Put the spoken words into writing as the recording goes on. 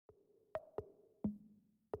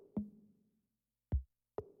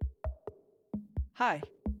Hi,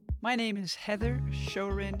 my name is Heather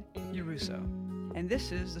Shorin Yaruso, and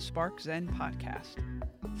this is the Spark Zen podcast.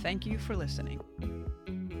 Thank you for listening.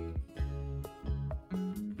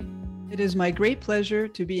 It is my great pleasure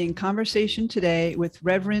to be in conversation today with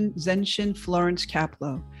Reverend Zenshin Florence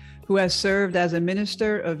Kaplow, who has served as a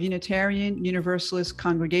minister of Unitarian Universalist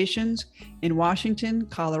congregations in Washington,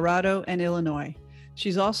 Colorado, and Illinois.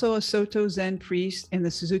 She's also a Soto Zen priest in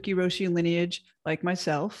the Suzuki Roshi lineage, like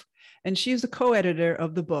myself, and she is the co-editor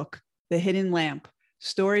of the book, The Hidden Lamp,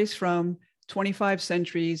 Stories from 25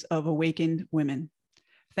 Centuries of Awakened Women.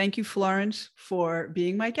 Thank you, Florence, for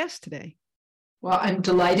being my guest today. Well, I'm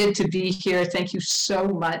delighted to be here. Thank you so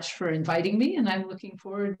much for inviting me, and I'm looking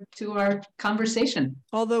forward to our conversation.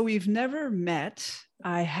 Although we've never met,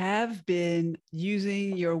 I have been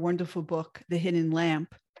using your wonderful book, The Hidden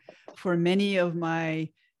Lamp, for many of my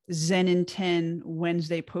Zen in 10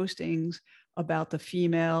 Wednesday postings about the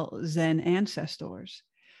female Zen ancestors.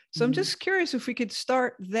 So I'm just curious if we could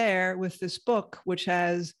start there with this book, which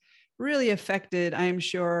has really affected, I am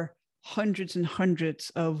sure, hundreds and hundreds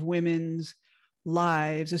of women's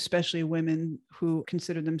lives, especially women who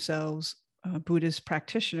consider themselves Buddhist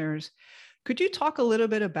practitioners. Could you talk a little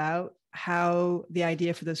bit about how the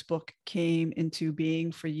idea for this book came into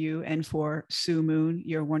being for you and for Sue Moon,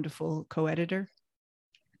 your wonderful co-editor?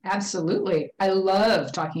 Absolutely. I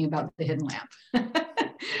love talking about the hidden lamp.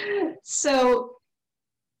 So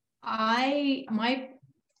my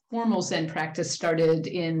formal Zen practice started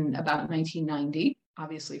in about 1990,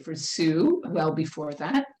 obviously for Sue, well before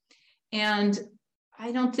that. And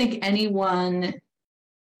I don't think anyone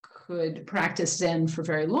could practice Zen for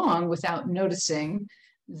very long without noticing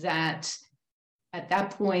that at that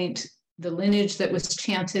point, the lineage that was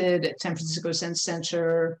chanted at San Francisco Zen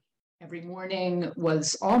Center every morning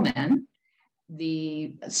was all men.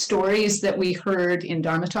 The stories that we heard in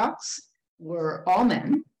Dharma talks were all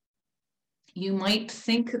men. You might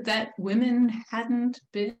think that women hadn't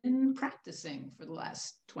been practicing for the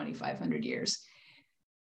last 2,500 years.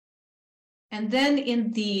 And then in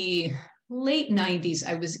the late 90s,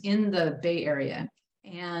 I was in the Bay Area,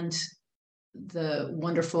 and the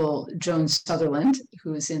wonderful Joan Sutherland,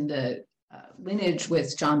 who is in the lineage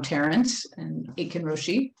with John Terrence and Aitken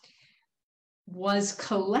Roshi, was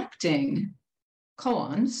collecting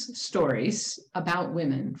koans, stories about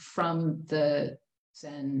women from the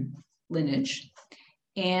Zen lineage.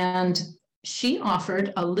 And she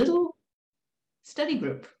offered a little study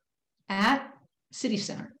group at City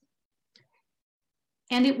Center.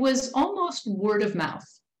 And it was almost word of mouth.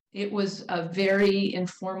 It was a very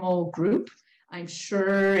informal group. I'm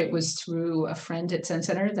sure it was through a friend at Zen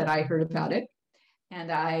Center that I heard about it. And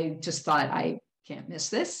I just thought, I can't miss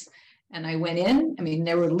this. And I went in. I mean,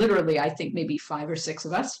 there were literally, I think, maybe 5 or 6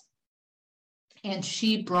 of us. And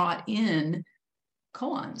she brought in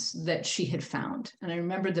koans that she had found. And I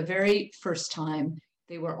remember the very first time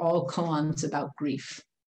they were all koans about grief.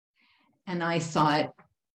 And I thought,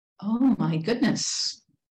 oh my goodness,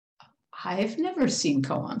 I've never seen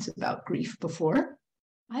koans about grief before.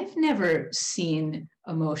 I've never seen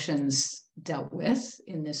emotions dealt with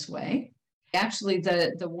in this way. Actually,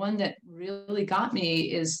 the one that really got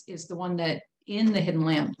me is the one that in The Hidden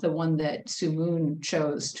Lamp, the one that Sue Moon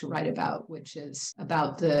chose to write about, which is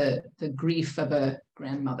about the grief of a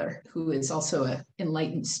grandmother who is also an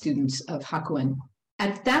enlightened student of Hakuin.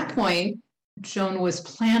 At that point, Joan was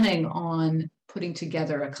planning on putting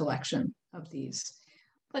together a collection of these.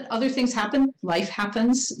 But other things happen. Life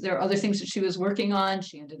happens. There are other things that she was working on.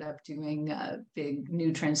 She ended up doing a big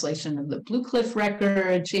new translation of the Blue Cliff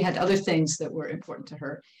record. She had other things that were important to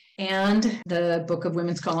her. And the Book of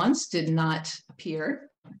Women's Koans did not appear.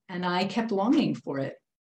 And I kept longing for it.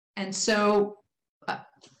 And so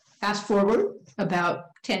fast forward about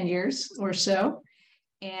 10 years or so.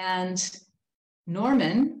 And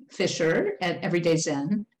Norman Fisher at Everyday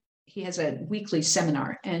Zen, he has a weekly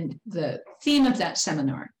seminar, and the theme of that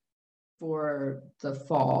seminar for the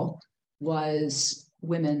fall was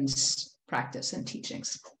women's practice and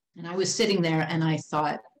teachings. And I was sitting there and I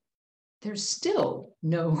thought, there's still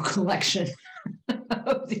no collection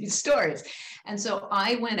of these stories. And so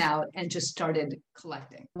I went out and just started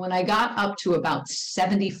collecting. When I got up to about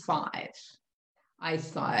 75, I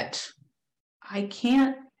thought, I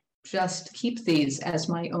can't just keep these as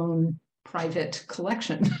my own private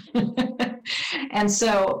collection. And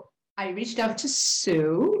so I reached out to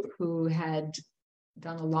Sue, who had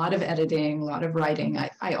done a lot of editing, a lot of writing.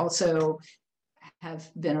 I also have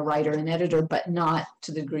been a writer and editor, but not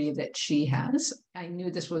to the degree that she has. I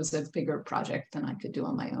knew this was a bigger project than I could do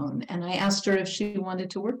on my own. And I asked her if she wanted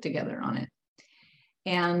to work together on it.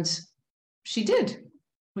 And she did,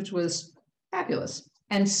 which was Fabulous.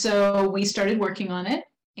 And so we started working on it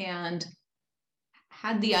and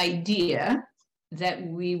had the idea that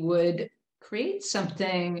we would create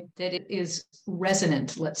something that is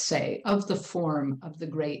resonant, let's say, of the form of the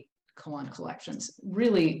great koan collections.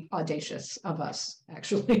 Really audacious of us,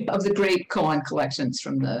 actually, of the great koan collections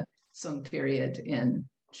from the Song period in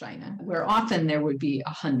China, where often there would be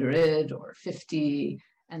 100 or 50,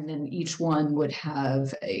 and then each one would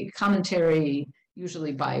have a commentary,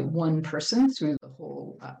 usually by one person through the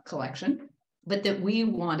whole collection, but that we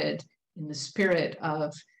wanted, in the spirit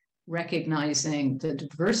of recognizing the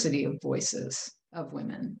diversity of voices of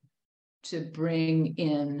women, to bring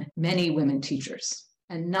in many women teachers,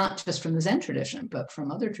 and not just from the Zen tradition, but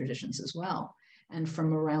from other traditions as well, and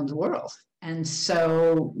from around the world. And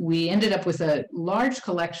so we ended up with a large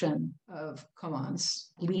collection of koans,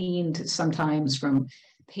 gleaned sometimes from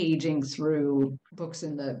paging through books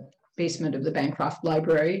in the basement of the Bancroft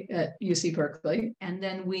Library at UC Berkeley. And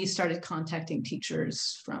then we started contacting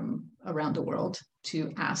teachers from around the world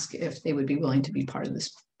to ask if they would be willing to be part of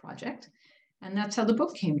this project. And that's how the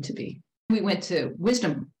book came to be. We went to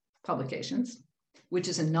Wisdom Publications, which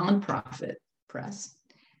is a nonprofit press,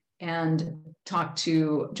 and talked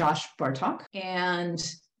to Josh Bartok. And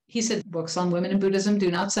he said, books on women in Buddhism do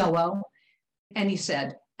not sell well. And he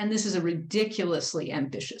said, and this is a ridiculously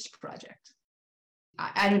ambitious project.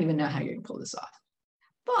 I don't even know how you're going to pull this off.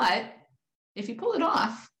 But if you pull it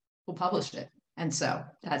off, we'll publish it. And so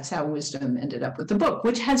that's how Wisdom ended up with the book,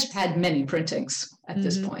 which has had many printings at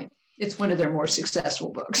this point. It's one of their more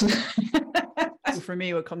successful books. For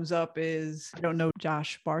me, what comes up is, I don't know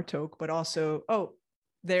Josh Bartok, but also,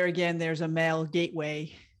 there again, there's a male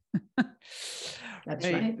gateway. That's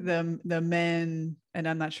right. The men, and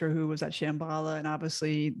I'm not sure who was at Shambhala, and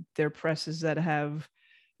obviously there are presses that have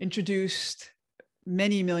introduced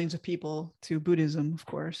many millions of people to Buddhism, of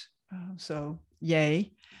course. So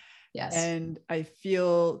yay. Yes. And I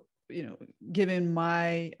feel, given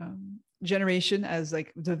my generation as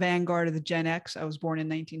like the vanguard of the Gen X, I was born in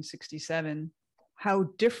 1967, how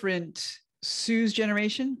different Sue's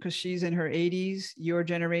generation, because she's in her 80s, your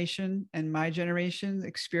generation and my generation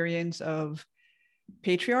experience of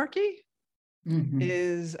patriarchy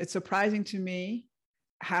is, it's surprising to me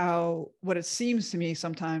what it seems to me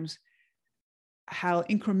sometimes, how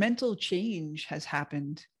incremental change has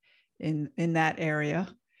happened in that area.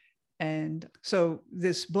 And so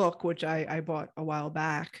this book, which I bought a while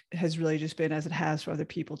back, has really just been, as it has for other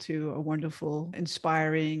people too, a wonderful,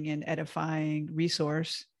 inspiring and edifying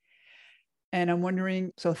resource. And I'm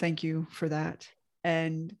wondering, so thank you for that.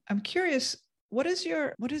 And I'm curious, what is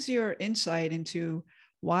your insight into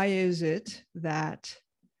why is it that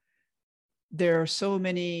there are so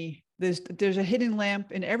many, there's a hidden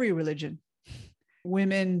lamp in every religion,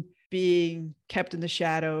 women being kept in the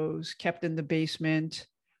shadows, kept in the basement,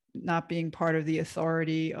 not being part of the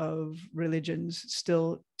authority of religions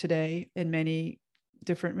still today in many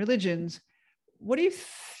different religions. What do you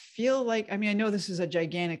feel like? I mean, I know this is a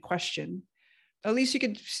gigantic question. At least you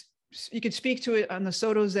could speak to it on the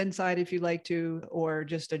Soto Zen side if you'd like to, or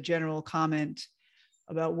just a general comment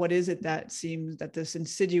about what is it that seems that this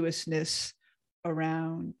insidiousness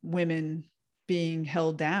around women being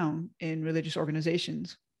held down in religious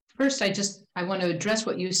organizations. First, I want to address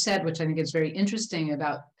what you said, which I think is very interesting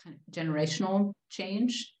about kind of generational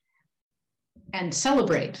change, and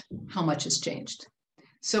celebrate how much has changed.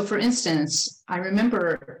 So for instance, I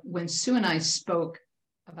remember when Sue and I spoke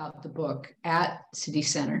about the book at City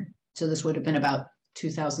Center, so this would have been about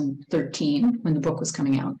 2013 when the book was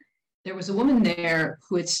coming out, there was a woman there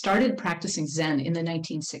who had started practicing Zen in the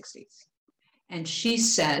 1960s. And she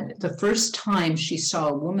said the first time she saw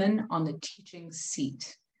a woman on the teaching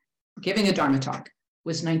seat giving a Dharma talk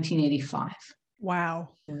was 1985. Wow,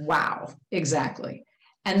 exactly.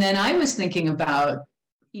 And then I was thinking about,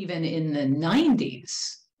 even in the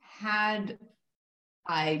 90s, had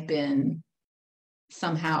I been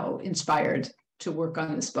somehow inspired to work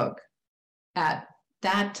on this book at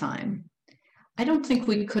that time, I don't think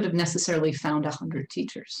we could have necessarily found 100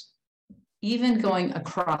 teachers, even going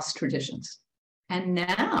across traditions. And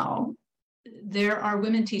now there are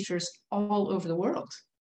women teachers all over the world.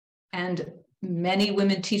 And many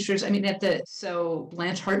women teachers, so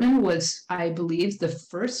Blanche Hartman was, I believe, the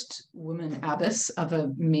first woman abbess of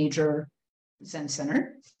a major Zen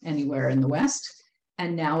center anywhere in the West.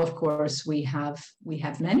 And now, of course, we have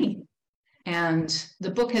many. And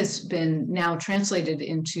the book has been now translated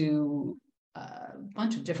into a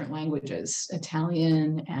bunch of different languages,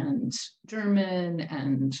 Italian and German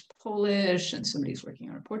and Polish, and somebody's working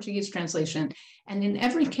on a Portuguese translation. And in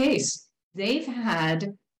every case, they've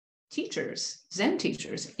had teachers, Zen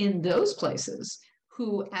teachers in those places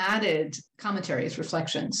who added commentaries,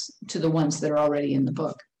 reflections to the ones that are already in the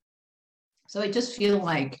book. So I just feel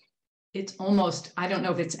like it's almost, I don't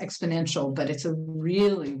know if it's exponential, but it's a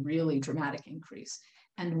really, really dramatic increase.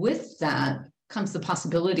 And with that comes the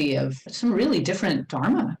possibility of some really different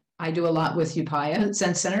Dharma. I do a lot with Upaya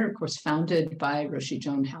Zen Center, of course, founded by Roshi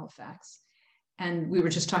Joan Halifax. And we were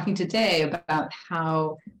just talking today about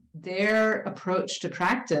how their approach to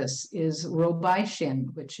practice is Robai Shin,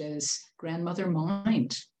 which is grandmother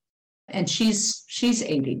mind. And she's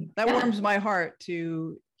 80. That warms my heart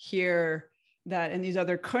to hear that in these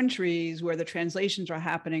other countries where the translations are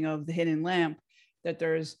happening of the Hidden Lamp, that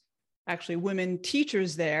there's actually women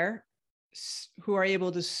teachers there who are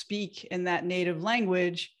able to speak in that native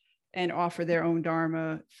language and offer their own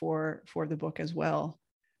Dharma for the book as well.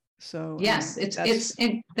 So yes,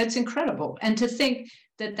 that's incredible. And to think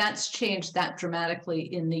that that's changed that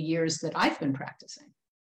dramatically in the years that I've been practicing.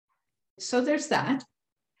 So there's that.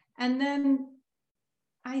 And then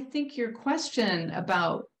I think your question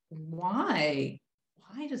about why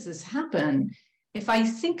does this happen? If I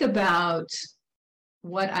think about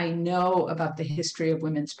what I know about the history of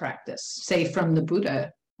women's practice, say from the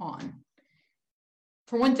Buddha on,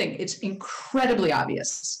 for one thing, it's incredibly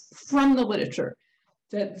obvious from the literature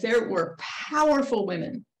that there were powerful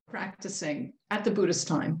women practicing at the Buddha's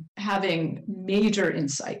time, having major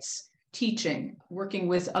insights, teaching, working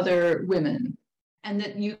with other women, and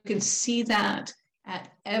that you can see that at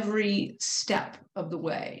every step of the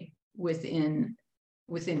way within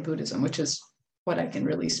Buddhism, which is what I can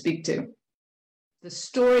really speak to. The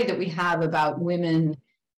story that we have about women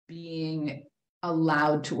being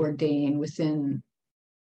allowed to ordain within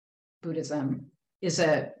Buddhism is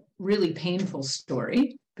a really painful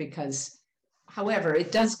story because, however,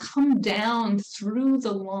 it does come down through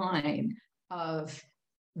the line of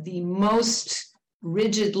the most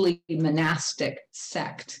rigidly monastic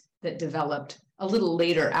sect that developed a little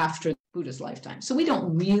later after Buddha's lifetime. So we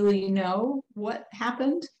don't really know what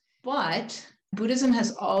happened, but Buddhism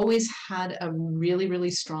has always had a really, really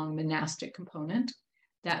strong monastic component.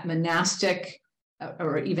 That monastic,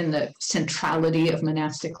 or even the centrality of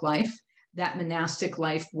monastic life, that monastic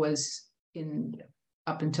life was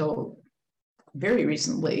up until very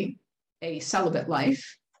recently a celibate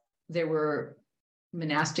life. There were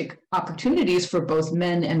monastic opportunities for both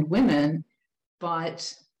men and women,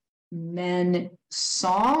 but men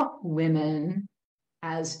saw women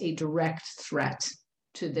as a direct threat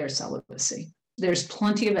to their celibacy. There's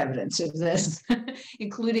plenty of evidence of this,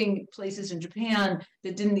 including places in Japan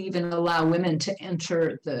that didn't even allow women to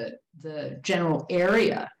enter the general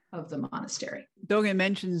area of the monastery. Dogen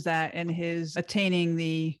mentions that in his Attaining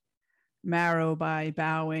the Marrow by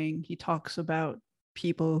Bowing. He talks about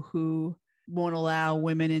people who won't allow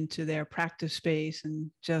women into their practice space and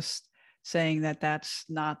just saying that that's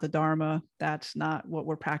not the Dharma, that's not what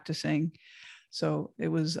we're practicing. So it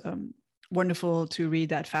was wonderful to read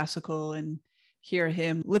that fascicle and hear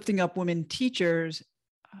him lifting up women teachers,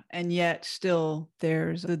 and yet still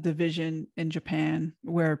there's the division in Japan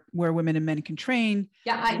where women and men can train.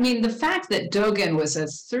 Yeah, I mean, the fact that Dogen was a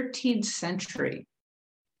 13th century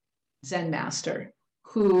Zen master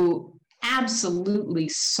who absolutely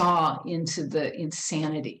saw into the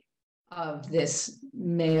insanity of this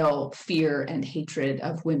male fear and hatred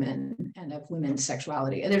of women and of women's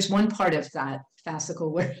sexuality. And there's one part of that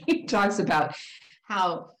fascicle where he talks about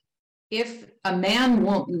how if a man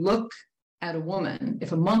won't look at a woman,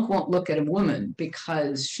 if a monk won't look at a woman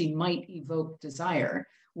because she might evoke desire,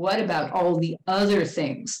 what about all the other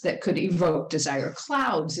things that could evoke desire?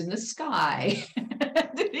 Clouds in the sky,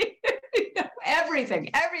 everything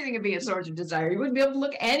would be a source of desire. You wouldn't be able to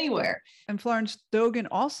look anywhere. And Florence, Dogen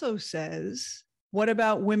also says, what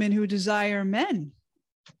about women who desire men?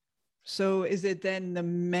 So is it then the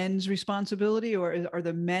men's responsibility, or are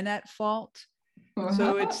the men at fault?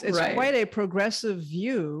 So it's right. Quite a progressive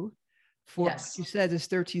view for, yes, you said, this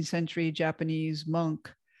 13th century Japanese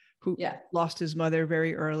monk who lost his mother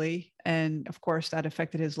very early. And of course, that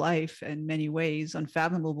affected his life in many ways,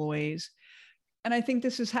 unfathomable ways. And I think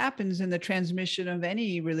this happens in the transmission of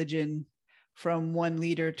any religion from one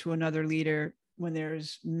leader to another leader. When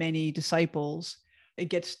there's many disciples, it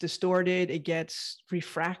gets distorted, it gets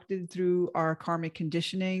refracted through our karmic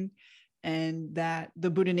conditioning, and that the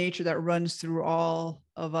Buddha nature that runs through all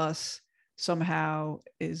of us somehow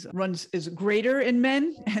is greater in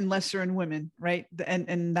men and lesser in women, right?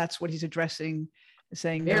 And that's what he's addressing,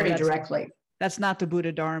 saying very directly. That's not the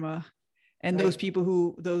Buddha Dharma. And right.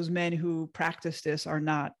 Those men who practice this are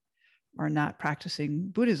not practicing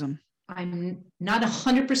Buddhism. I'm not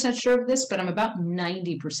 100% sure of this, but I'm about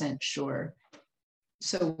 90% sure.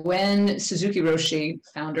 So when Suzuki Roshi,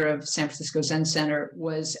 founder of San Francisco Zen Center,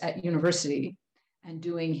 was at university and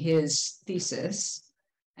doing his thesis,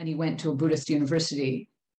 and he went to a Buddhist university,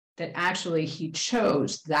 that actually he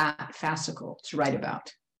chose that fascicle to write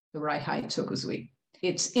about, the Raihai Tsokuzui.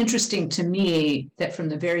 It's interesting to me that from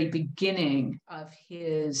the very beginning of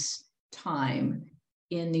his time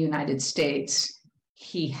in the United States,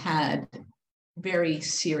 he had very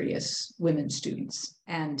serious women students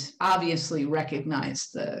and obviously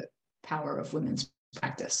recognized the power of women's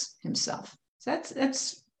practice himself. So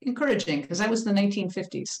that's encouraging, because that was the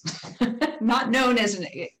 1950s, not known as an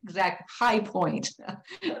exact high point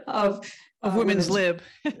of women's lib.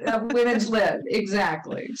 Of women's lib,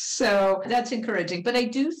 exactly. So that's encouraging. But I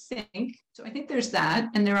do think, so I think there's that,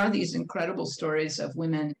 and there are these incredible stories of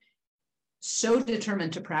women so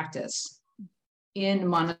determined to practice in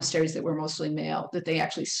monasteries that were mostly male that they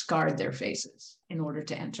actually scarred their faces in order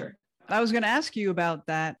to enter. I was going to ask you about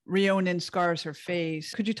that. Ryonin scars her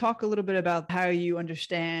face. Could you talk a little bit about how you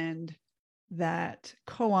understand that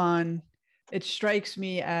koan? It strikes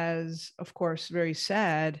me as, of course, very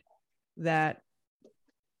sad that,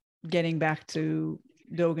 getting back to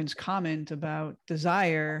Dogen's comment about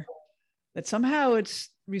desire, that somehow it's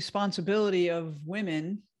responsibility of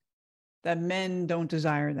women that men don't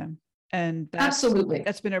desire them. And absolutely,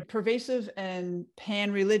 that's been a pervasive and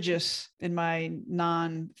pan-religious, in my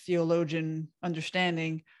non-theologian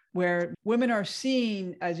understanding, where women are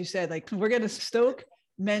seen, as you said, like, we're going to stoke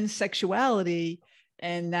men's sexuality,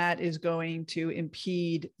 and that is going to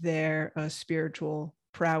impede their spiritual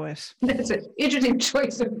prowess. That's an interesting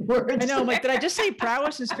choice of words. I know, I'm like, did I just say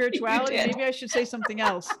prowess and spirituality? Maybe I should say something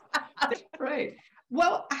else. Right.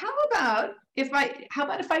 Well, how about if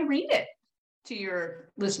I read it to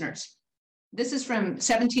your listeners? This is from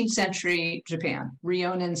 17th century Japan.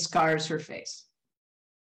 Ryonin scars her face.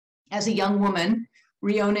 As a young woman,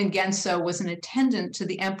 Ryonin Genso was an attendant to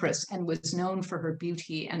the empress and was known for her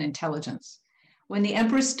beauty and intelligence. When the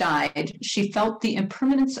empress died, she felt the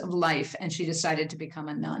impermanence of life, and she decided to become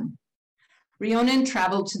a nun. Ryonin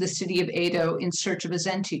traveled to the city of Edo in search of a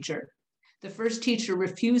Zen teacher. The first teacher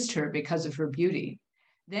refused her because of her beauty.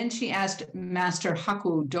 Then she asked Master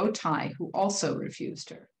Haku Dotai, who also refused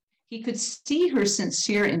her. He could see her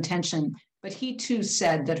sincere intention, but he too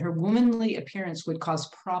said that her womanly appearance would cause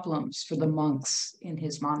problems for the monks in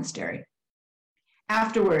his monastery.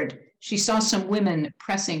 Afterward, she saw some women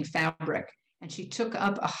pressing fabric, and she took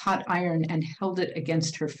up a hot iron and held it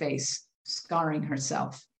against her face, scarring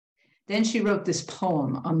herself. Then she wrote this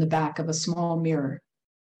poem on the back of a small mirror.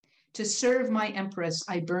 To serve my empress,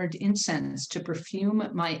 I burned incense to perfume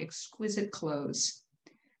my exquisite clothes.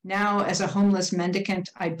 Now, as a homeless mendicant,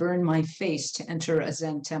 I burn my face to enter a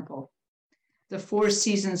Zen temple. The 4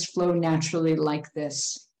 seasons flow naturally like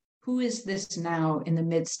this. Who is this now in the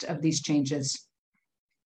midst of these changes?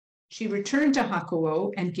 She returned to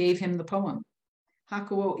Hakuo and gave him the poem.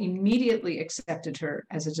 Hakuo immediately accepted her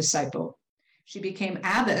as a disciple. She became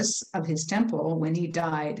abbess of his temple when he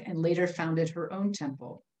died, and later founded her own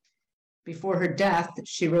temple. Before her death,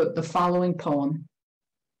 she wrote the following poem.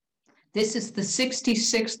 This is the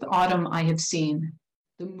 66th autumn I have seen.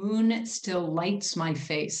 The moon still lights my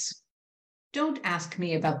face. Don't ask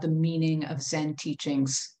me about the meaning of Zen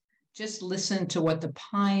teachings. Just listen to what the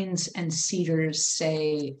pines and cedars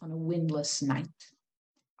say on a windless night.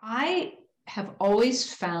 I have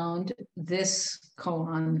always found this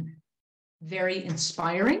koan very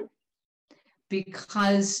inspiring,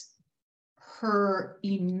 because her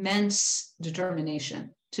immense determination,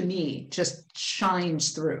 to me, just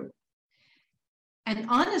shines through. And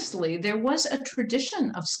honestly, there was a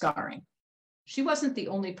tradition of scarring. She wasn't the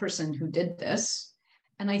only person who did this.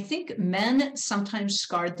 And I think men sometimes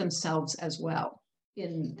scarred themselves as well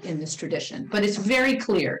in this tradition. But it's very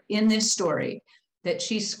clear in this story that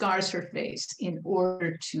she scars her face in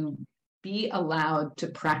order to be allowed to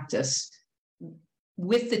practice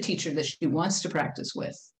with the teacher that she wants to practice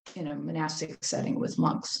with in a monastic setting with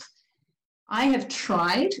monks. I have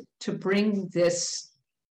tried to bring this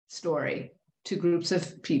story to groups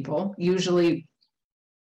of people, usually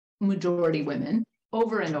majority women,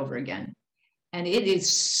 over and over again. And it is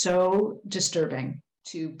so disturbing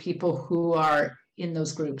to people who are in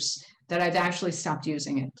those groups that I've actually stopped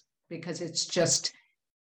using it, because it's just,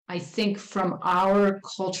 I think from our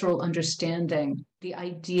cultural understanding, the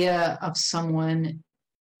idea of someone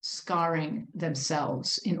scarring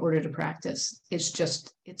themselves in order to practice, it's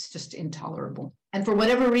just intolerable. And for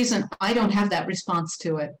whatever reason, I don't have that response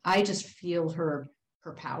to it. I just feel her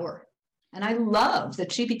power. And I love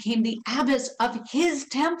that she became the abbess of his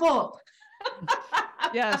temple.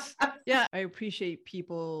 Yes. Yeah. I appreciate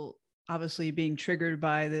people obviously being triggered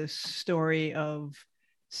by this story of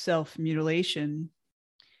self mutilation.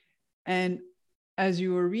 And as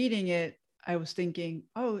you were reading it, I was thinking,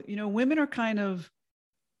 oh, women are kind of,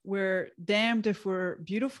 we're damned if we're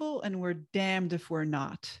beautiful and we're damned if we're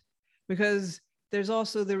not. Because there's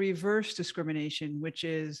also the reverse discrimination, which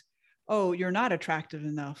is, oh, you're not attractive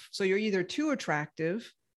enough. So you're either too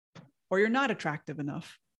attractive or you're not attractive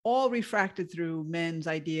enough, all refracted through men's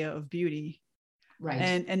idea of beauty. Right.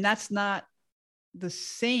 And that's not the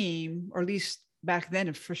same, or at least back then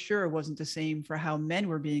it for sure wasn't the same for how men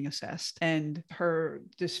were being assessed. And her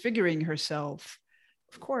disfiguring herself,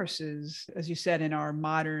 of course, is, as you said, in our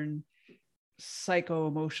modern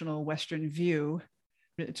psycho-emotional Western view,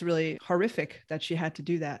 it's really horrific that she had to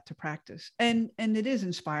do that to practice. And it is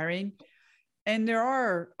inspiring. And there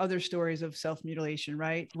are other stories of self-mutilation,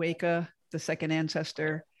 right? Weka, the second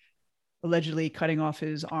ancestor, allegedly cutting off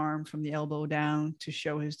his arm from the elbow down to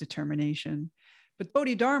show his determination. But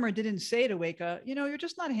Bodhidharma didn't say to Weka, you're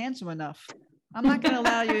just not handsome enough. I'm not going to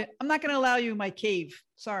allow you. I'm not going to allow you in my cave.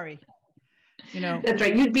 Sorry. That's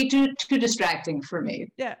right. You'd be too distracting for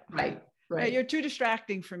me. Yeah. Right. Yeah, you're too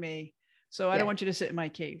distracting for me. So I don't want you to sit in my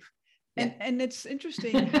cave. And it's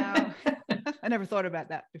interesting how I never thought about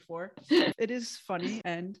that before. It is funny.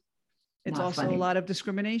 And it's Not also funny. A lot of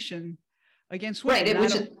discrimination against women.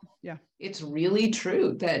 Right. It's really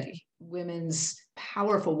true that women's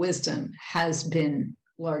powerful wisdom has been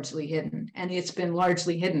largely hidden, and it's been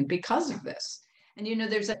largely hidden because of this. And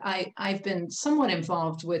I've been somewhat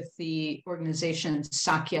involved with the organization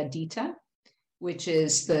Sakyadita, which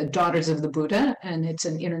is the Daughters of the Buddha, and it's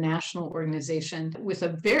an international organization with a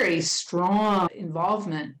very strong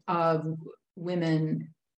involvement of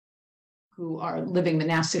women who are living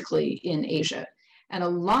monastically in Asia. And a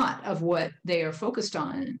lot of what they are focused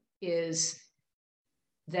on is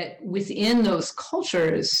that within those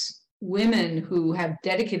cultures, women who have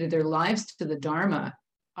dedicated their lives to the Dharma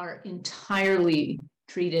are entirely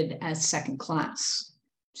treated as second class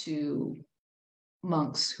to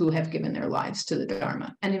monks who have given their lives to the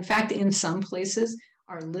Dharma. And in fact, in some places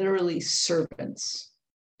are literally servants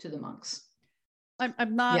to the monks.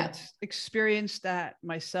 I've not experienced that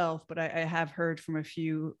myself, but I have heard from a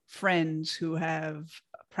few friends who have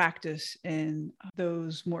practiced in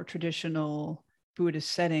those more traditional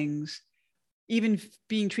Buddhist settings, even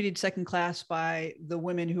being treated second class by the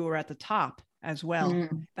women who are at the top as well,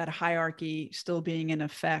 that hierarchy still being in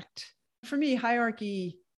effect. For me,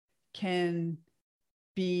 hierarchy can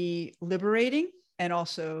be liberating and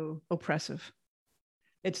also oppressive.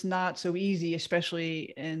 It's not so easy,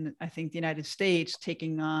 especially in, I think, the United States,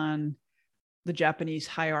 taking on the Japanese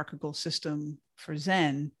hierarchical system for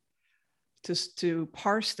Zen, to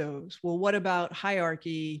parse those. Well, what about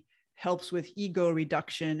hierarchy helps with ego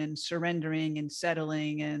reduction and surrendering and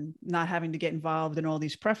settling and not having to get involved in all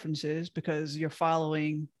these preferences because you're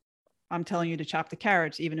following, I'm telling you to chop the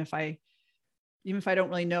carrots, even if I don't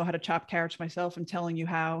really know how to chop carrots myself, I'm telling you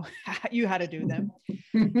how to do them.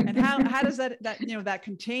 And how does that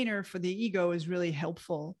container for the ego is really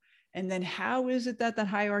helpful. And then how is it that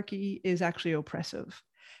hierarchy is actually oppressive?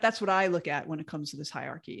 That's what I look at when it comes to this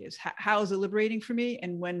hierarchy, is how is it liberating for me?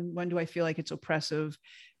 And when do I feel like it's oppressive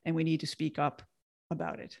and we need to speak up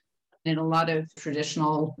about it? In a lot of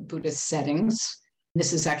traditional Buddhist settings,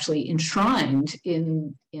 this is actually enshrined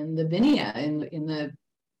in the Vinaya, in the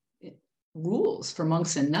rules for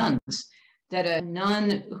monks and nuns, that a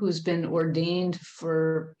nun who's been ordained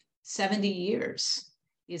for 70 years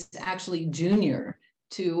is actually junior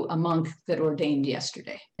to a monk that ordained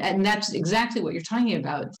yesterday. And that's exactly what you're talking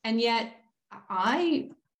about. And yet I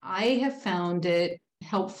have found it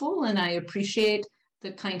helpful, and I appreciate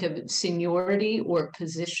the kind of seniority or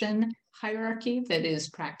position hierarchy that is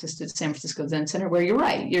practiced at San Francisco Zen Center, where you're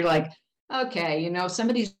right. You're like, okay,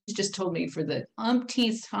 somebody's just told me for the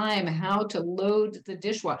umpteenth time how to load the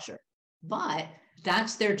dishwasher, but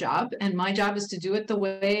that's their job. And my job is to do it the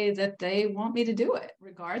way that they want me to do it,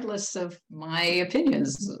 regardless of my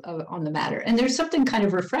opinions on the matter. And there's something kind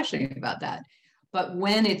of refreshing about that. But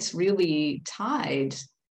when it's really tied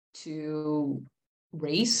to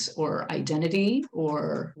race or identity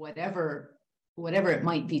or whatever it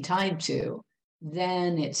might be tied to,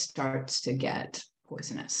 then it starts to get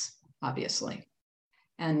poisonous, obviously.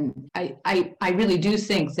 And I really do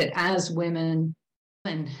think that as women,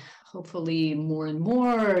 and hopefully more and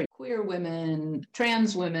more queer women,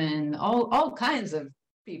 trans women, all kinds of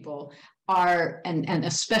people are, and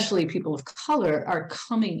especially people of color, are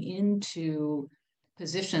coming into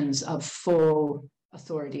positions of full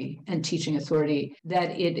authority and teaching authority,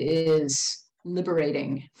 that it is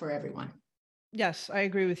liberating for everyone. Yes, I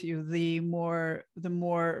agree with you. The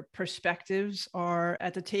more perspectives are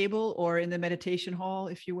at the table or in the meditation hall,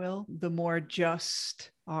 if you will, the more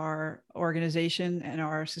just our organization and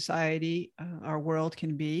our society, our world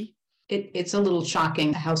can be. It's a little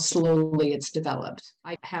shocking how slowly it's developed.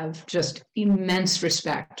 I have just immense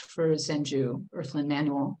respect for Zenju, Earthland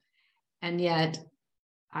Manual. And yet,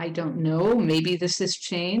 I don't know, maybe this has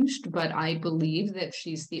changed, but I believe that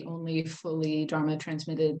she's the only fully Dharma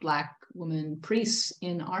transmitted Black woman priest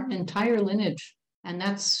in our entire lineage. And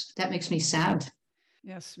that makes me sad.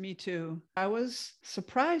 Yes, me too. I was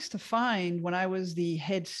surprised to find when I was the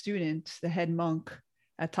head student, the head monk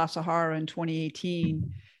at Tassajara in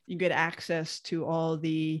 2018, you get access to all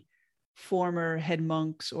the former head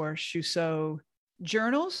monks or Shuso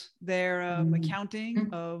journals, their accounting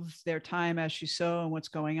of their time as Shuso and what's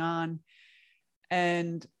going on.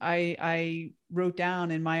 And I wrote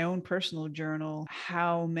down in my own personal journal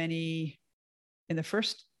how many, in the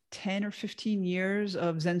first 10 or 15 years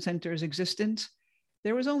of Zen Center's existence,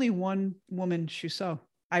 there was only one woman Shuso.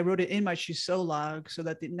 I wrote it in my Shuso log so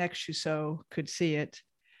that the next Shuso could see it.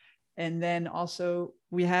 And then also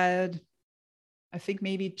we had, I think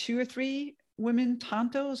maybe 2 or 3 women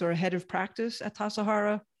tantos or head of practice at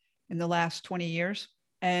Tassajara in the last 20 years.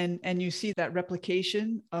 And you see that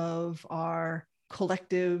replication of our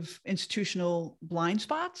collective institutional blind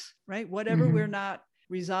spots, right? Whatever we're not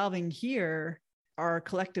resolving here, our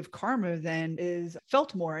collective karma then is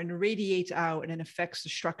felt more and radiates out and it affects the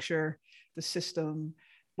structure, the system,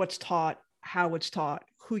 what's taught, how it's taught,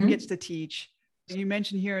 who gets to teach. You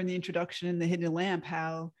mentioned here in the introduction in the Hidden Lamp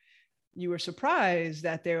how you were surprised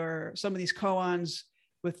that there are some of these koans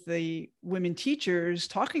with the women teachers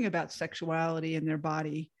talking about sexuality in their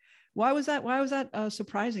body. Why was that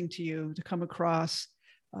surprising to you to come across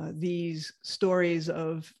these stories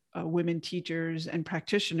of women teachers and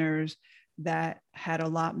practitioners that had a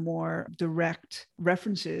lot more direct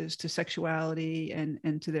references to sexuality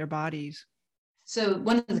and to their bodies? So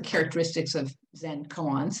one of the characteristics of Zen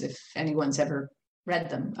koans, if anyone's ever read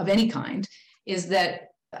them of any kind, is that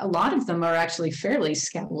a lot of them are actually fairly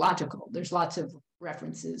scatological. There's lots of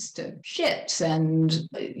references to shit and,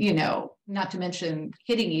 not to mention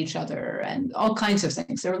hitting each other and all kinds of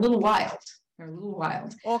things. They're a little wild.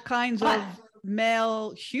 All kinds of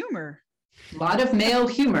male humor. A lot of male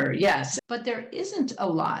humor, yes. But there isn't a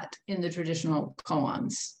lot in the traditional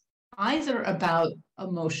koans, either about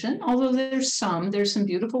emotion, although there's some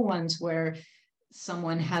beautiful ones where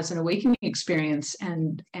someone has an awakening experience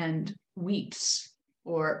and weeps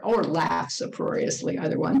or laughs uproariously,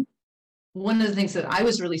 either one. One of the things that I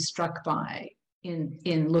was really struck by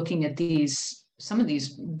in looking at some of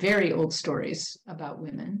these very old stories about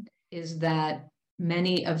women is that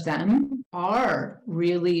many of them are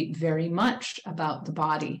really very much about the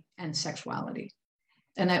body and sexuality.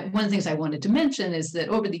 And one of the things I wanted to mention is that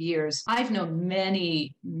over the years, I've known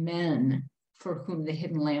many men for whom the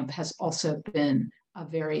Hidden Lamp has also been a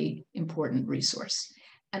very important resource.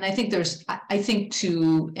 And I think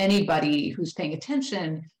to anybody who's paying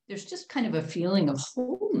attention, there's just kind of a feeling of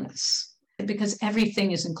wholeness because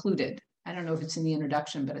everything is included. I don't know if it's in the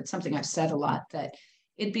introduction, but it's something I've said a lot, that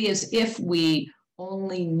it'd be as if we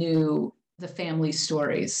only knew the family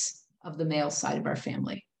stories of the male side of our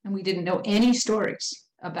family. And we didn't know any stories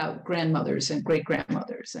about grandmothers and great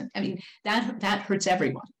grandmothers. And I mean, that hurts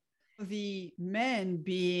everyone. The men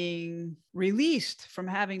being released from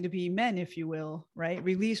having to be men, if you will, right?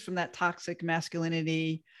 Released from that toxic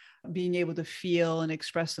masculinity, being able to feel and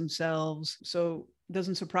express themselves. So it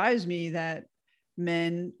doesn't surprise me that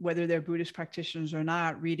men, whether they're Buddhist practitioners or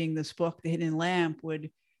not, reading this book, The Hidden Lamp, would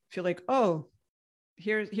feel like, oh,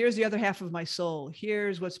 here's the other half of my soul.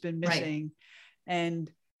 Here's what's been missing. Right.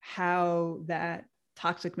 And how that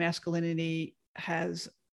toxic masculinity has,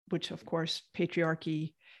 which of course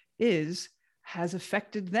patriarchy has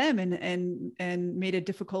affected them and made it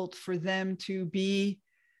difficult for them to be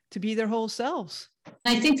their whole selves.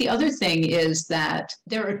 I think the other thing is that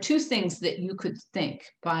there are 2 things that you could think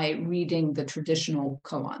by reading the traditional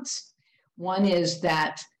koans. One is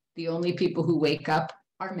that the only people who wake up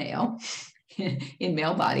are male in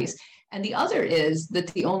male bodies. And the other is that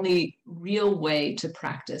the only real way to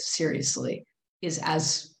practice seriously is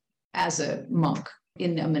as a monk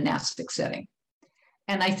in a monastic setting.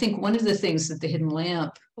 And I think one of the things that the Hidden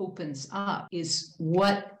Lamp opens up is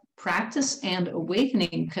what practice and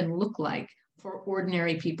awakening can look like for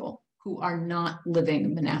ordinary people who are not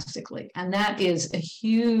living monastically. And that is a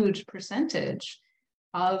huge percentage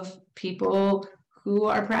of people who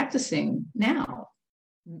are practicing now.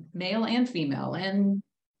 male and female and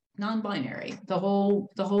non-binary, the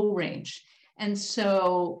whole range. And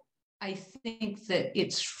so I think that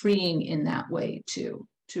it's freeing in that way too,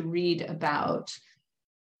 to read about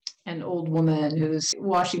an old woman who's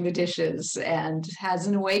washing the dishes and has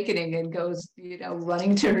an awakening and goes,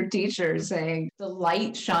 running to her teacher saying, the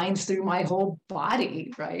light shines through my whole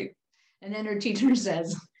body, right? And then her teacher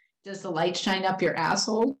says, does the light shine up your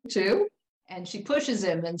asshole too? And she pushes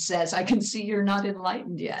him and says, I can see you're not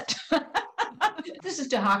enlightened yet. This is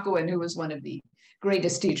to Hakuin, who was one of the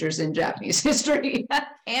greatest teachers in Japanese history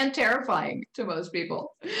and terrifying to most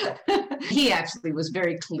people. He actually was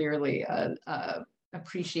very clearly a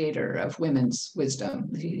appreciator of women's wisdom.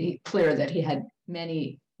 Clear that he had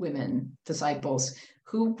many women disciples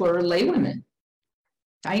who were laywomen.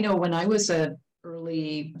 I know when I was an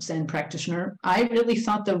early Zen practitioner, I really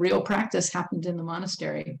thought the real practice happened in the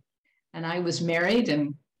monastery. And I was married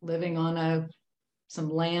and living on some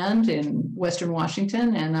land in Western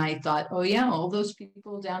Washington. And I thought, oh yeah, all those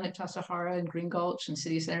people down at Tassajara and Green Gulch and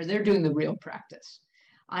City Center, they're doing the real practice.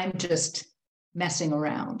 I'm just messing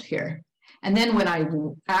around here. And then when I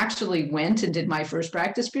actually went and did my first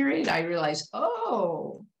practice period, I realized,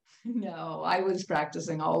 oh, no, I was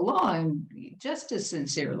practicing all along just as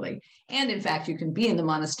sincerely. And in fact, you can be in the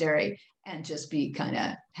monastery and just be kind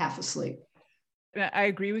of half asleep. I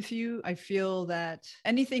agree with you. I feel that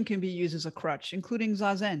anything can be used as a crutch, including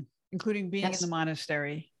Zazen, including being in the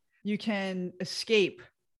monastery. You can escape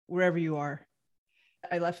wherever you are.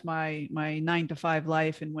 I left my 9-to-5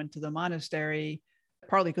 life and went to the monastery,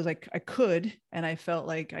 partly because I could, and I felt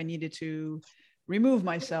like I needed to remove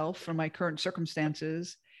myself from my current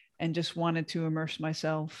circumstances and just wanted to immerse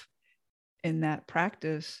myself in that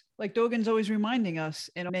practice. Like Dogen's always reminding us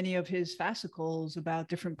in many of his fascicles about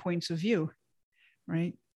different points of view,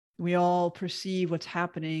 right? We all perceive what's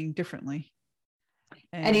happening differently.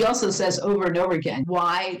 And he also says over and over again,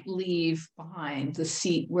 why leave behind the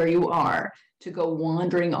seat where you are to go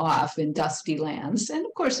wandering off in dusty lands? And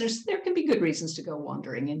of course, there can be good reasons to go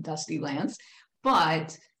wandering in dusty lands.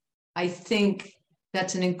 But I think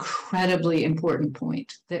that's an incredibly important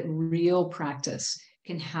point, that real practice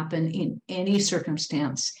can happen in any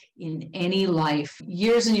circumstance, in any life.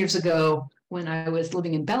 Years and years ago, when I was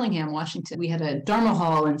living in Bellingham, Washington, we had a Dharma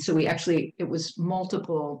hall. And so it was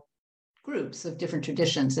multiple groups of different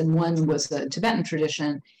traditions. And one was a Tibetan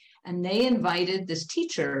tradition. And they invited this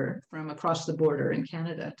teacher from across the border in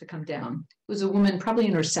Canada to come down. It was a woman probably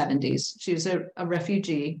in her 70s. She was a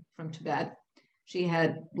refugee from Tibet. She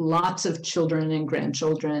had lots of children and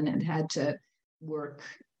grandchildren and had to work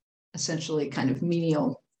essentially kind of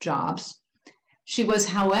menial jobs. She was,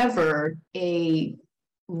 however, a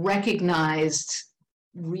recognized,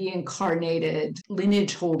 reincarnated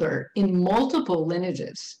lineage holder in multiple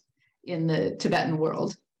lineages in the Tibetan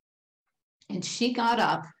world. And she got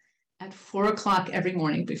up at 4:00 every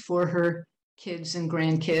morning before her kids and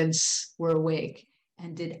grandkids were awake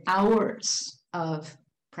and did hours of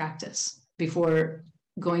practice before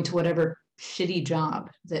going to whatever shitty job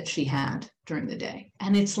that she had during the day.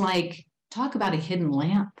 And it's like, talk about a hidden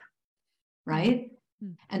lamp, right?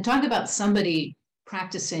 Mm-hmm. And talk about somebody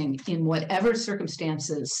practicing in whatever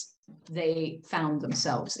circumstances they found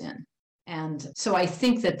themselves in. And so I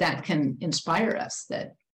think that can inspire us,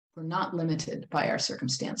 that we're not limited by our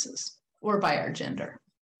circumstances or by our gender.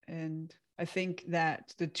 And I think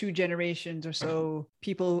that the two generations or so,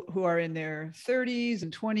 people who are in their 30s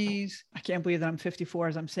and 20s, I can't believe that I'm 54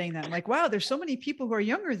 as I'm saying that. I'm like, wow, there's so many people who are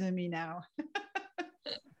younger than me now.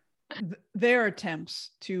 Their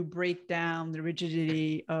attempts to break down the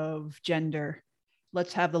rigidity of gender.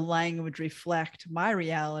 Let's have the language reflect my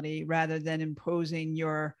reality rather than imposing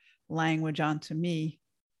your language onto me.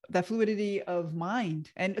 That fluidity of mind.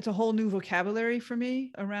 And it's a whole new vocabulary for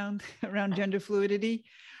me around gender fluidity.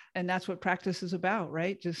 And that's what practice is about,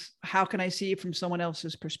 right? Just how can I see it from someone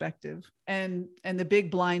else's perspective? And the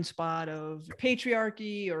big blind spot of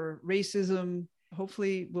patriarchy or racism,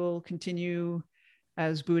 hopefully will continue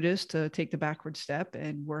as Buddhists to take the backward step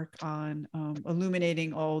and work on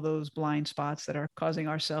illuminating all those blind spots that are causing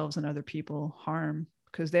ourselves and other people harm,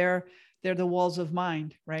 because they're the walls of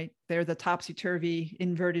mind, right? They're the topsy-turvy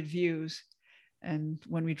inverted views. And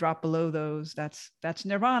when we drop below those, that's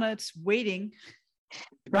nirvana. It's waiting.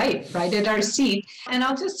 Right at our seat. And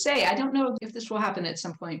I'll just say, I don't know if this will happen at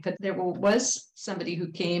some point, but there was somebody who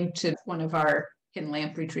came to one of our Hidden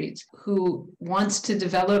Lamp retreats who wants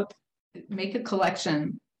to make a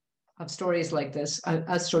collection of stories like this,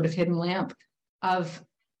 a sort of hidden lamp of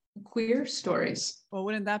queer stories. Well,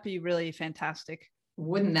 wouldn't that be really fantastic?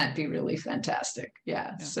 Wouldn't that be really fantastic?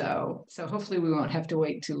 Yeah. So hopefully we won't have to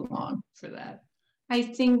wait too long for that. I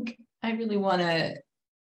think I really want to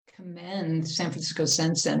commend San Francisco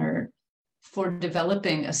Zen Center for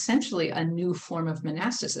developing essentially a new form of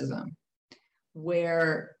monasticism,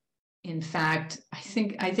 where, in fact,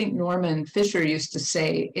 I think Norman Fisher used to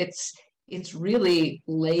say it's really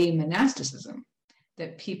lay monasticism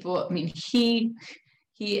that people. I mean, he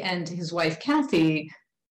and his wife Kathy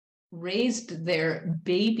raised their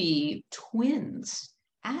baby twins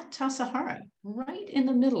at Tassajara, right in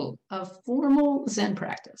the middle of formal Zen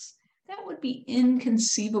practice. That would be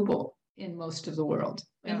inconceivable in most of the world,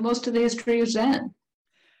 in most of the history of Zen.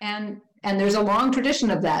 And there's a long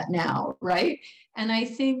tradition of that now, right? And I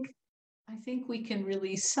think we can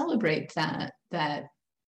really celebrate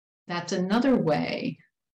that's another way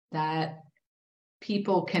that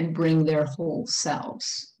people can bring their whole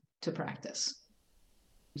selves to practice.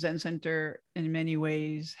 Zen Center, in many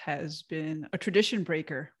ways, has been a tradition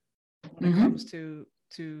breaker when it comes to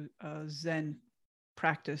Zen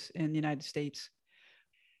practice in the United States.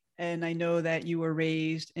 And I know that you were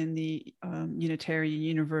raised in the Unitarian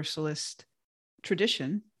Universalist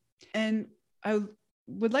tradition. And I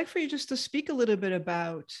would like for you just to speak a little bit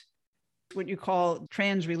about what you call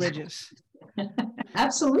trans-religious.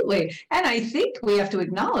 Absolutely. And I think we have to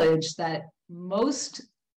acknowledge that most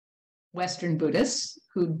Western Buddhists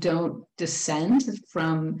who don't descend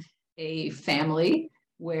from a family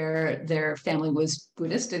where their family was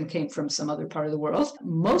Buddhist and came from some other part of the world,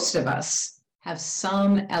 most of us have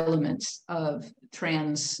some elements of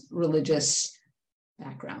trans-religious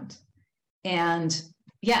background. And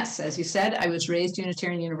yes, as you said, I was raised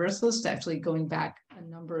Unitarian Universalist, actually going back a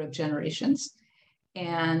number of generations.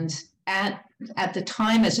 And at the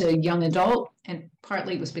time, as a young adult, and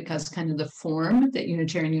partly it was because kind of the form that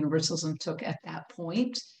Unitarian Universalism took at that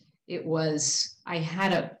point, I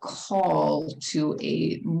had a call to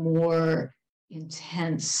a more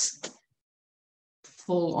intense,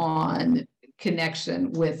 full-on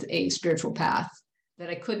connection with a spiritual path that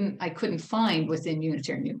I couldn't find within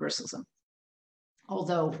Unitarian Universalism.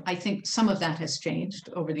 Although I think some of that has changed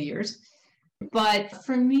over the years. But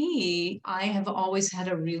for me, I have always had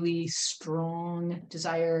a really strong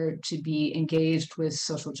desire to be engaged with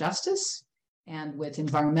social justice and with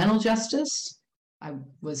environmental justice. I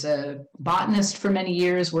was a botanist for many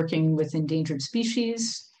years, working with endangered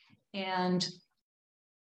species. And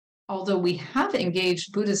although we have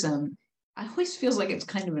engaged Buddhism, I always feels like it's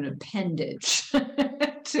kind of an appendage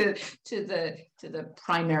to the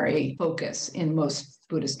primary focus in most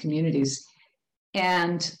Buddhist communities.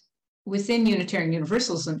 And within Unitarian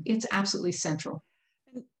Universalism, it's absolutely central.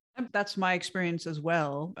 That's my experience as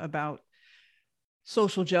well about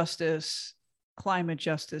social justice, climate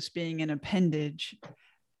justice being an appendage.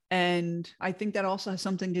 And I think that also has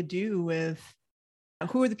something to do with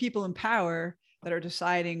who are the people in power that are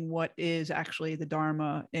deciding what is actually the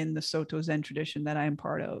Dharma in the Soto Zen tradition that I am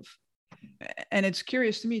part of. And it's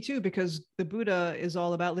curious to me too, because the Buddha is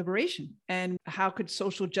all about liberation. And how could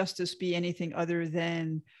social justice be anything other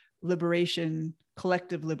than liberation,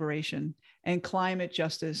 collective liberation, and climate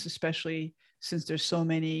justice, especially since there's so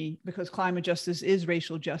many, because climate justice is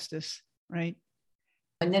racial justice, right?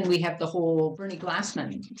 And then we have the whole Bernie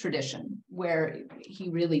Glassman tradition, where he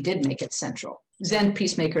really did make it central. Zen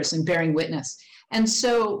peacemakers and bearing witness. And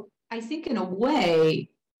so I think in a way,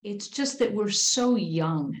 it's just that we're so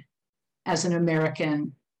young as an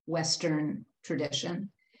American Western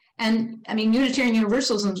tradition. And I mean, Unitarian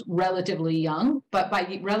Universalism is relatively young, but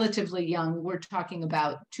by relatively young, we're talking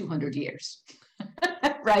about 200 years,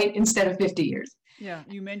 right? Instead of 50 years. Yeah,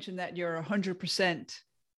 you mentioned that you're 100%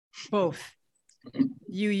 both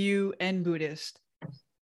UU and Buddhist.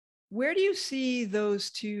 Where do you see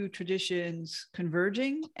those two traditions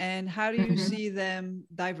converging, and how do you see them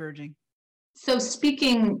diverging? So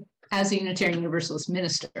speaking as a Unitarian Universalist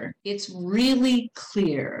minister, it's really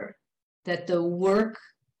clear that the work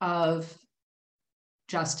of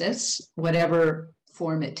justice, whatever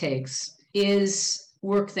form it takes, is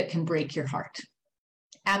work that can break your heart,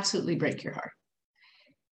 absolutely break your heart.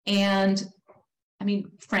 And I mean,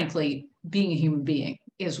 frankly, being a human being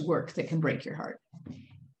is work that can break your heart.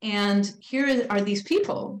 And here are these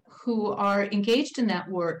people who are engaged in that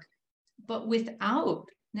work, but without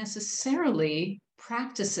necessarily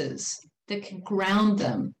practices that can ground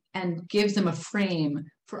them and give them a frame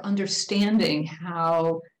for understanding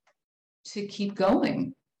how to keep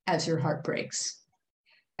going as your heart breaks.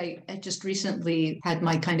 I just recently had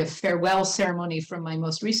my kind of farewell ceremony from my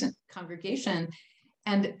most recent congregation,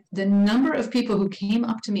 and the number of people who came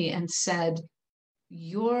up to me and said,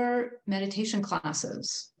 your meditation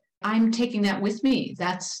classes, I'm taking that with me.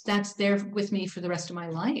 That's there with me for the rest of my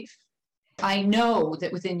life. I know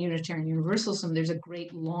that within Unitarian Universalism, there's a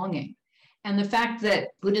great longing. And the fact that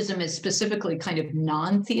Buddhism is specifically kind of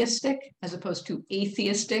non-theistic as opposed to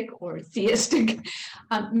atheistic or theistic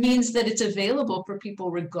means that it's available for people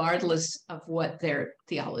regardless of what their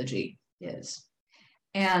theology is.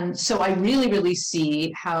 And so I really, really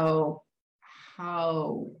see how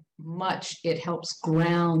much it helps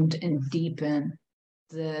ground and deepen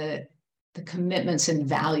the commitments and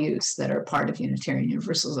values that are part of Unitarian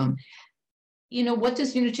Universalism. You know, what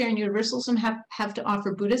does Unitarian Universalism have to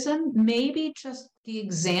offer Buddhism? Maybe just the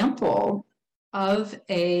example of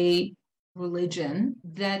a religion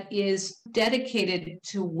that is dedicated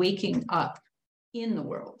to waking up in the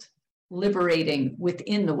world, liberating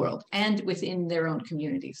within the world and within their own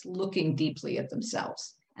communities, looking deeply at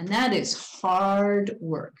themselves. And that is hard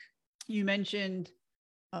work. You mentioned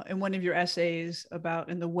in one of your essays about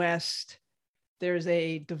in the West, there's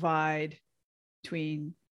a divide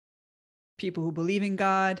between people who believe in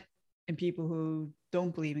God and people who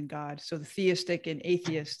don't believe in God. So the theistic and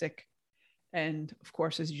atheistic. And of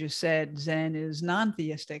course, as you just said, Zen is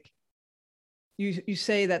non-theistic. You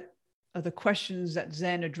say that the questions that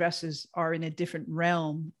Zen addresses are in a different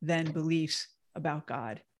realm than beliefs about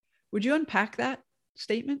God. Would you unpack that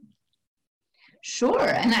statement? Sure.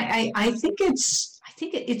 And I think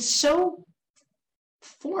it's so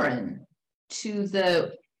foreign to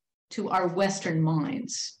our Western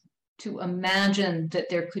minds to imagine that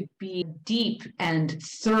there could be deep and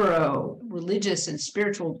thorough religious and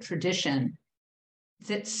spiritual tradition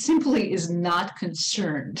that simply is not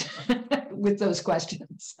concerned with those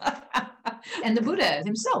questions. And the Buddha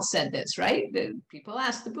himself said this, right? People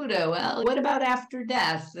asked the Buddha, well, what about after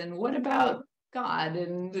death? And what about God?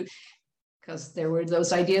 And because there were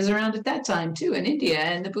those ideas around at that time too in India.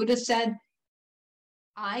 And the Buddha said,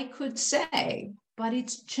 I could say, but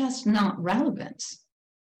it's just not relevant.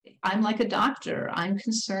 I'm like a doctor. I'm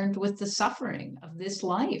concerned with the suffering of this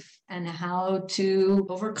life and how to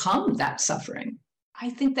overcome that suffering. I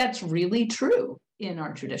think that's really true in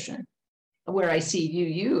our tradition, where I see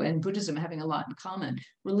you and Buddhism having a lot in common.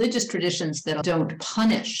 Religious traditions that don't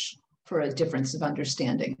punish for a difference of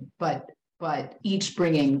understanding, but each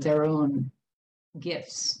bringing their own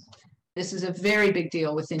gifts. This is a very big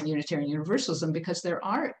deal within Unitarian Universalism because there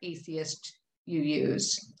are atheist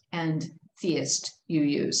UUs and theist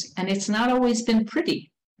UUs, and it's not always been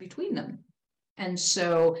pretty between them. And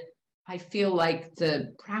so I feel like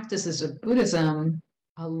the practices of Buddhism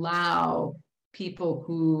allow people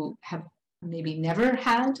who have maybe never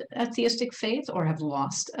had a theistic faith or have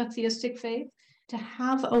lost a theistic faith to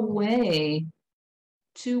have a way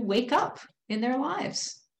to wake up in their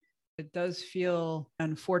lives. It does feel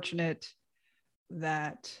unfortunate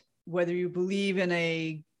that whether you believe in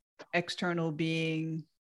a external being,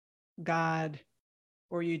 God,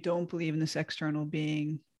 or you don't believe in this external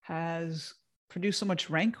being, has produced so much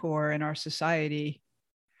rancor in our society,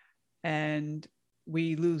 and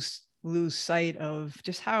we lose sight of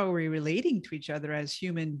just how we're relating to each other as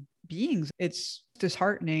human beings. It's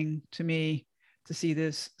disheartening to me to see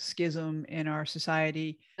this schism in our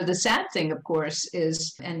society. The sad thing, of course,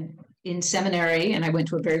 is, and in seminary, and I went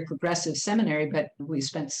to a very progressive seminary, but we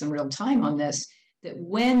spent some real time on this, that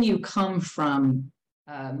when you come from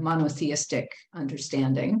monotheistic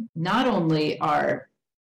understanding, not only are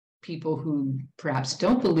people who perhaps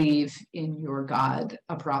don't believe in your God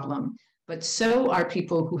a problem, but so are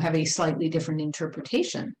people who have a slightly different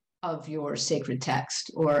interpretation of your sacred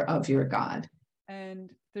text or of your God.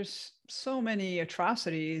 And there's so many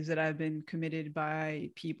atrocities that have been committed by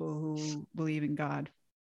people who believe in God.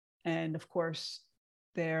 And of course,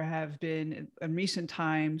 there have been, in recent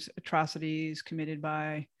times, atrocities committed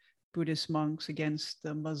by Buddhist monks against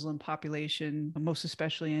the Muslim population, most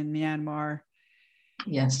especially in Myanmar.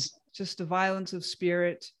 Yes. Just the violence of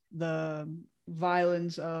spirit, the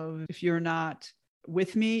violence of, if you're not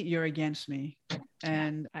with me, you're against me.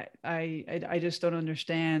 And I just don't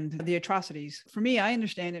understand the atrocities. For me, I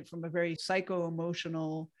understand it from a very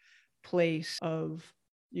psycho-emotional place of,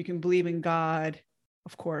 you can believe in God,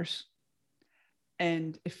 of course.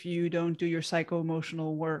 And if you don't do your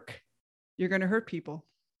psycho-emotional work, you're going to hurt people.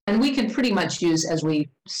 And we can pretty much use, as we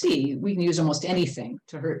see, we can use almost anything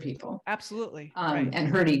to hurt people. Absolutely. Right. And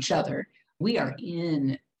hurt each other. We are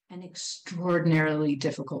in an extraordinarily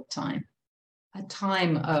difficult time, a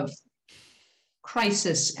time of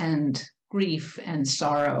crisis and grief and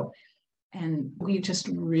sorrow. And we just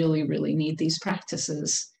really, really need these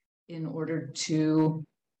practices in order to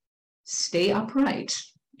stay upright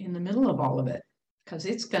in the middle of all of it. Because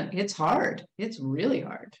it's hard. It's really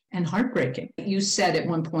hard and heartbreaking. You said at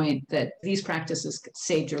one point that these practices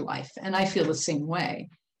saved your life, and I feel the same way.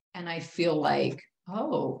 And I feel like,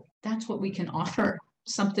 oh, that's what we can offer,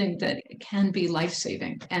 something that can be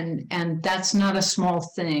life-saving. And that's not a small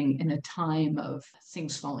thing in a time of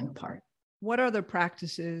things falling apart. What are the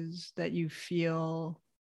practices that you feel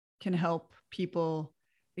can help people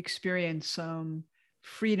experience some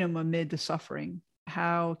freedom amid the suffering?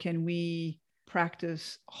 How can we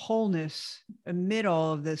practice wholeness amid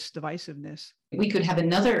all of this divisiveness? We could have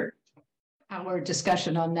another hour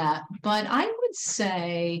discussion on that, but I would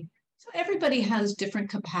say so everybody has different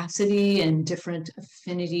capacity and different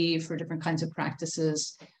affinity for different kinds of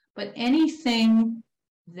practices, but anything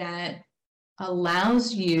that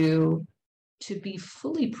allows you to be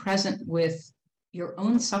fully present with your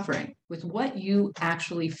own suffering, with what you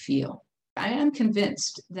actually feel. I am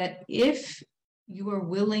convinced that if you are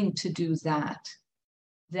willing to do that,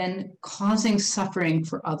 then causing suffering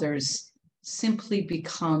for others simply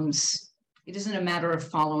becomes, it isn't a matter of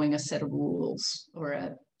following a set of rules or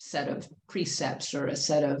a set of precepts or a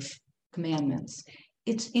set of commandments.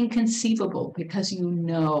 It's inconceivable because you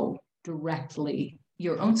know directly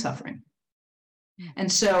your own suffering.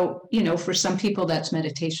 And so, for some people, that's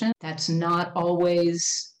meditation. That's not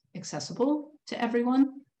always accessible to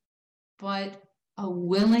everyone, but a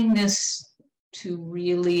willingness to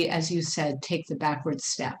really, as you said, take the backward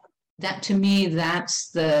step. That, to me,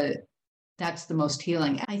 that's the most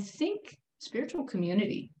healing. I think spiritual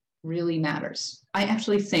community really matters. I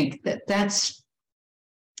actually think that that's,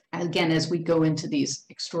 again, as we go into these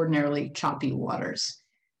extraordinarily choppy waters,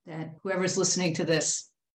 that whoever's listening to this,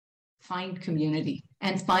 find community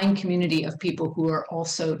of people who are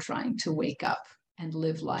also trying to wake up and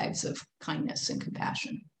live lives of kindness and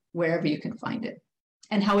compassion wherever you can find it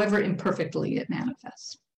and however imperfectly it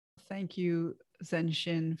manifests. Thank you,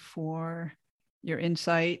 Zenshin, for your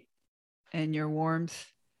insight and your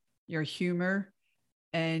warmth, your humor,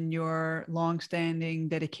 and your longstanding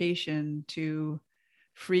dedication to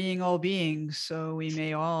freeing all beings so we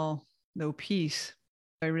may all know peace.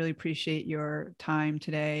 I really appreciate your time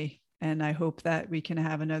today, and I hope that we can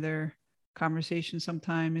have another conversation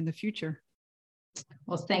sometime in the future.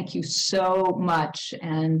 Well, thank you so much,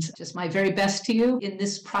 and just my very best to you in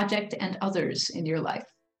this project and others in your life.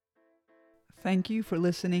 Thank you for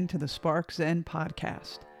listening to the Spark Zen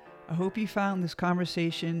podcast. I hope you found this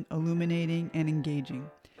conversation illuminating and engaging.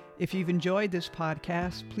 If you've enjoyed this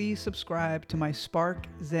podcast, please subscribe to my Spark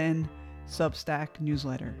Zen Substack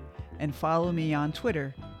newsletter and follow me on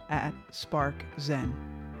Twitter at Spark Zen.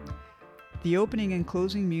 The opening and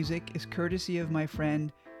closing music is courtesy of my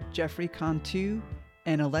friend Jeffrey Cantu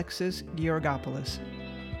and Alexis Georgopoulos.